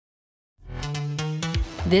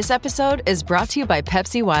This episode is brought to you by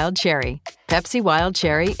Pepsi Wild Cherry. Pepsi Wild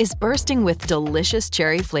Cherry is bursting with delicious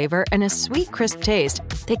cherry flavor and a sweet, crisp taste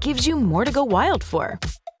that gives you more to go wild for.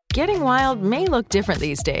 Getting wild may look different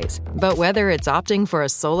these days, but whether it's opting for a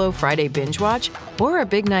solo Friday binge watch or a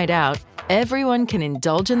big night out, everyone can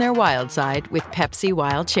indulge in their wild side with Pepsi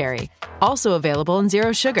Wild Cherry. Also available in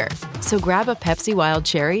Zero Sugar. So grab a Pepsi Wild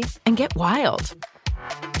Cherry and get wild.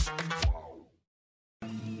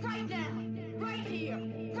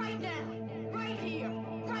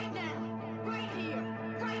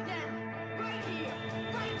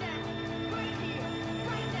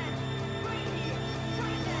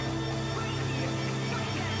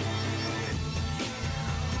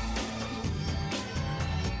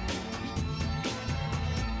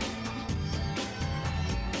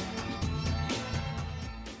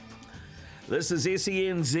 This is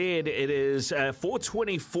SENZ. It is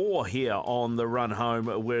 4:24 here on the run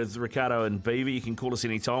home with Ricardo and Beaver. You can call us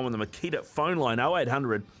anytime on the Makita phone line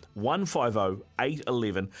 0800 150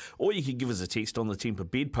 811, or you can give us a text on the Tempur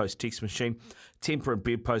Bedpost text machine. Tempur and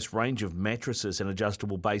Bedpost range of mattresses and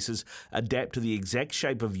adjustable bases adapt to the exact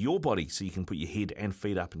shape of your body, so you can put your head and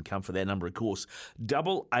feet up in comfort. That number, of course,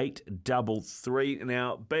 8833.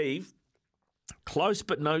 Now, Beav, close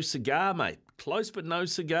but no cigar, mate. Close but no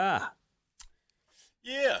cigar.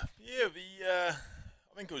 Yeah. I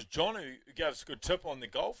think it was John who gave us a good tip on the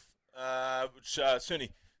golf, which certainly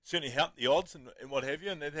helped the odds and what have you.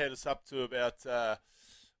 And that had us up to about, I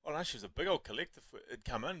don't know, she was a big old collector had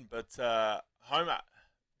come in. But Homer,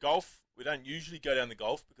 golf, we don't usually go down the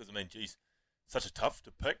golf because, such a tough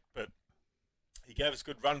to pick. But he gave us a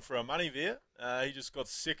good run for our money there. He just got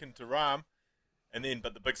second to Rahm.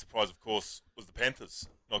 But the big surprise, of course, was the Panthers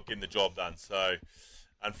not getting the job done. So,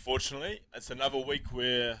 unfortunately, it's another week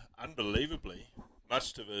where, unbelievably,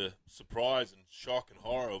 much to the surprise and shock and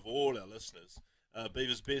horror of all our listeners,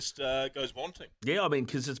 Beaver's Best goes wanting. Yeah,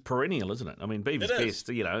 because it's perennial, isn't it? Beaver's Best,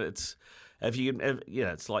 it's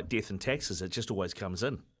it's like death and taxes. It just always comes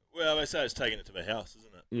in. Well, they say it's taking it to the house,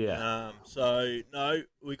 isn't it? Yeah.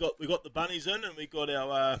 We got the bunnies in, and we got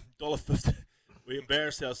our $1.50. We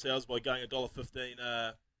embarrassed ourselves by going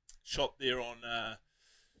 $1.15 shot there on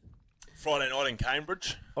Friday night in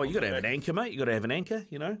Cambridge. Oh, you got to have an anchor, mate. You got to have an anchor,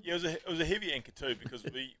 Yeah, it was a heavy anchor too, because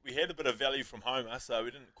we had a bit of value from Homer, so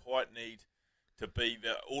we didn't quite need to be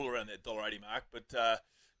all around that $1.80 mark. But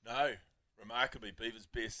no, remarkably, Beaver's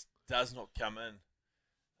Best does not come in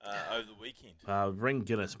over the weekend. Ring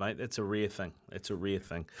Guinness, mate. That's a rare thing.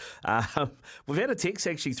 We've had a text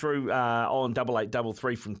actually through on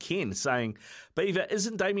 8833 from Ken saying, Beaver,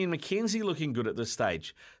 isn't Damian McKenzie looking good at this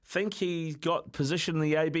stage? Think he's got position in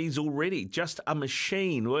the ABs already. Just a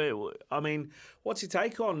machine. What's your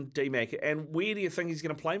take on D-Mac, and where do you think he's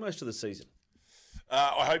going to play most of the season?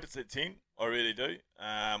 I hope it's at 10. I really do.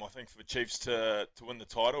 I think for the Chiefs to win the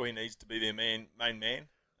title, he needs to be their main man.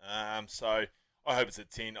 So I hope it's at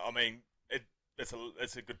 10.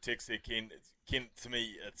 That's a good text there, Ken. Ken, to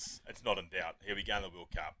me, it's not in doubt. He'll be going to the World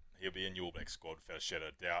Cup. He'll be in your All Black squad without a shadow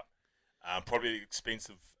of doubt. Probably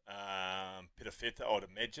expensive Pitafeta, I'd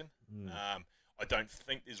imagine. I don't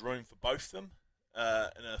think there's room for both of them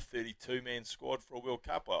in a 32-man squad for a World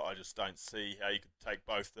Cup. I just don't see how you could take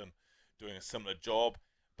both of them doing a similar job.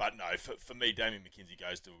 But no, for me, Damian McKenzie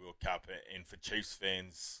goes to the World Cup, and for Chiefs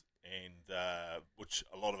fans, and which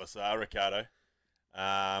a lot of us are, Ricardo,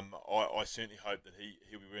 I certainly hope that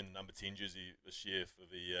he'll be wearing the number 10 jersey this year for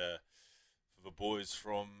the boys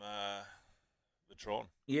from the Tron.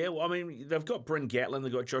 Yeah, they've got Bryn Gatlin,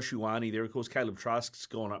 they've got Josh Ioane there. Of course, Caleb Trask's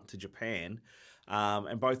gone up to Japan,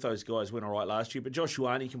 and both those guys went all right last year. But Josh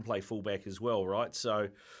Ioane can play fullback as well, right? So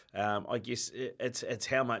I guess it's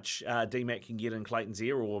how much D-Mac can get in Clayton's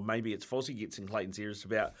ear, or maybe it's Fozzie gets in Clayton's ear. It's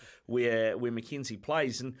about where McKenzie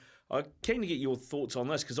plays. And I'm keen to get your thoughts on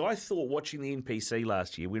this, because I thought watching the NPC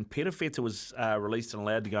last year, when Pitafeta was released and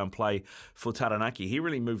allowed to go and play for Taranaki, he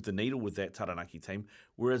really moved the needle with that Taranaki team,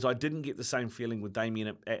 whereas I didn't get the same feeling with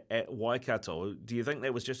Damien at Waikato. Do you think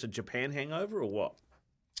that was just a Japan hangover or what?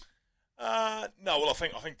 No, well, I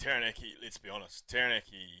think Taranaki, let's be honest,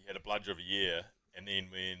 Taranaki had a bludger of a year, and then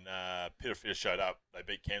when Pitafeta showed up, they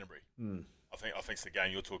beat Canterbury. I think it's the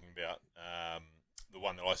game you're talking about, the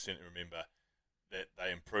one that I certainly remember that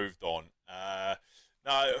they improved on.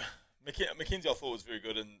 No, McKenzie I thought was very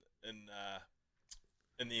good in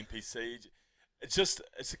the NPC.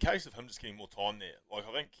 It's a case of him just getting more time there. Like,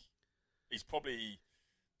 I think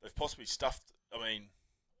they've possibly stuffed,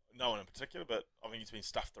 no one in particular, but I think he's been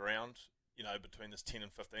stuffed around, between this 10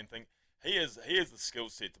 and 15 thing. He has the skill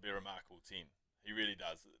set to be a remarkable 10. He really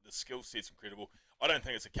does. The skill set's incredible. I don't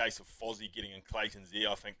think it's a case of Fozzie getting in Clayton's ear.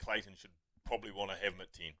 I think Clayton should probably want to have him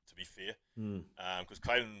at 10, to be fair. Mm. Because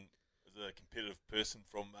Clayton is a competitive person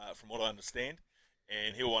from what I understand,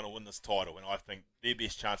 and he'll want to win this title. And I think their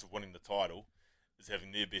best chance of winning the title is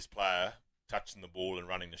having their best player touching the ball and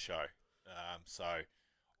running the show. So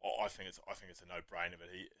I think it's a no-brainer. But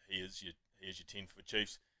he is your 10 for the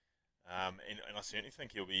Chiefs, and I certainly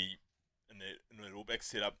think he'll be in the All Black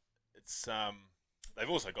setup. It's they've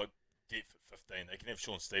also got depth at 15. They can have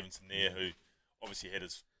Sean Stevenson there, who obviously had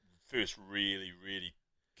his first really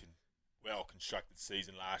well-constructed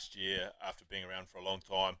season last year after being around for a long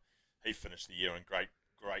time. He finished the year on great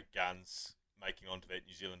guns, making onto that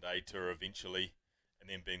New Zealand A tour eventually, and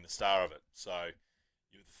then being the star of it. So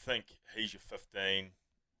you would think he's your 15,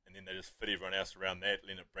 and then they just fit everyone else around that.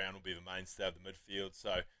 Leonard Brown will be the mainstay of the midfield.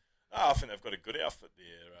 So I think they've got a good outfit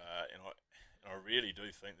there, and I really do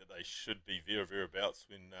think that they should be thereabouts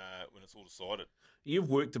when it's all decided.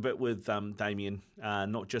 You've worked a bit with Damien,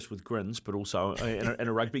 not just with Grins, but also in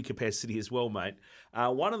a rugby capacity as well, mate.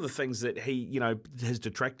 One of the things that he, his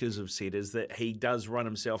detractors have said is that he does run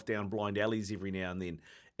himself down blind alleys every now and then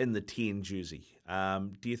in the 10 jersey.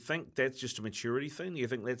 Do you think that's just a maturity thing? Do you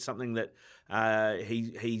think that's something that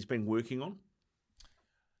he's been working on?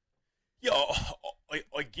 Yeah,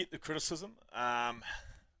 I get the criticism.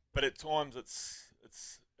 But at times it's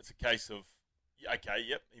a case of, okay,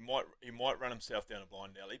 yep, he might run himself down a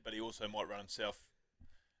blind alley, but he also might run himself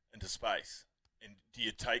into space. And do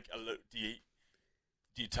you take a little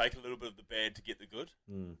bit of the bad to get the good?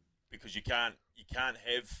 Mm. Because you can't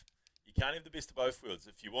have the best of both worlds.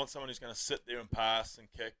 If you want someone who's going to sit there and pass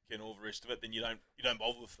and kick and all the rest of it, then you don't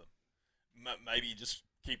bother with them. Maybe you just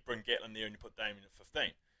keep Bryn Gatland there and you put Damien at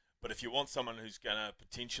 15. But if you want someone who's going to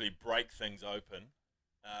potentially break things open,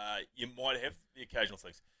 you might have the occasional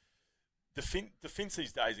things. Defence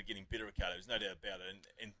these days are getting better, Ricardo. There's no doubt about it.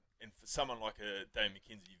 And for someone like a Damian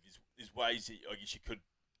McKenzie, there's ways that I guess you could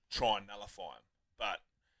try and nullify him. But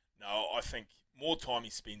no, I think more time he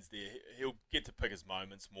spends there, he'll get to pick his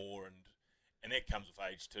moments more, and that comes with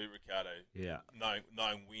age too, Ricardo. Yeah.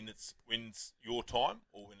 Knowing when it's your time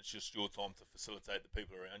or when it's just your time to facilitate the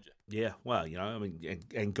people around you. Yeah. Well,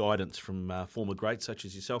 and guidance from former greats such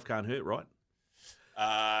as yourself can't hurt, right?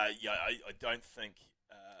 I don't think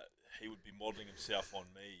he would be modelling himself on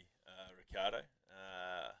me, Ricardo.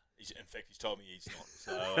 In fact, he's told me he's not.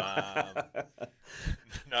 So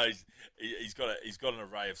no, he's got an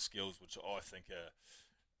array of skills which I think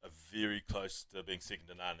are very close to being second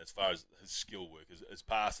to none as far as his skill work. His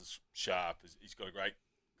pass is sharp. He's got a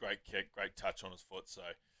great kick, great touch on his foot. So,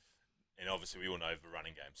 and obviously we all know the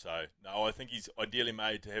running game. So no, I think he's ideally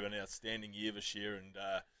made to have an outstanding year this year, and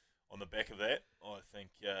on the back of that, I think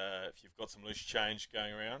if you've got some loose change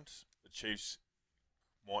going around, the Chiefs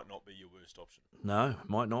might not be your worst option. No,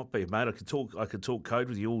 might not be, mate. I could talk code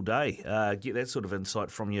with you all day. Get that sort of insight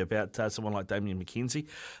from you about someone like Damian McKenzie.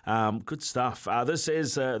 Good stuff. This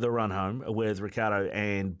is the Run Home with Ricardo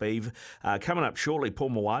and Beav. Coming up shortly,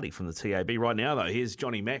 Paul Mawadi from the TAB. Right now, though, here's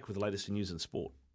Johnny Mack with the latest in news and sport.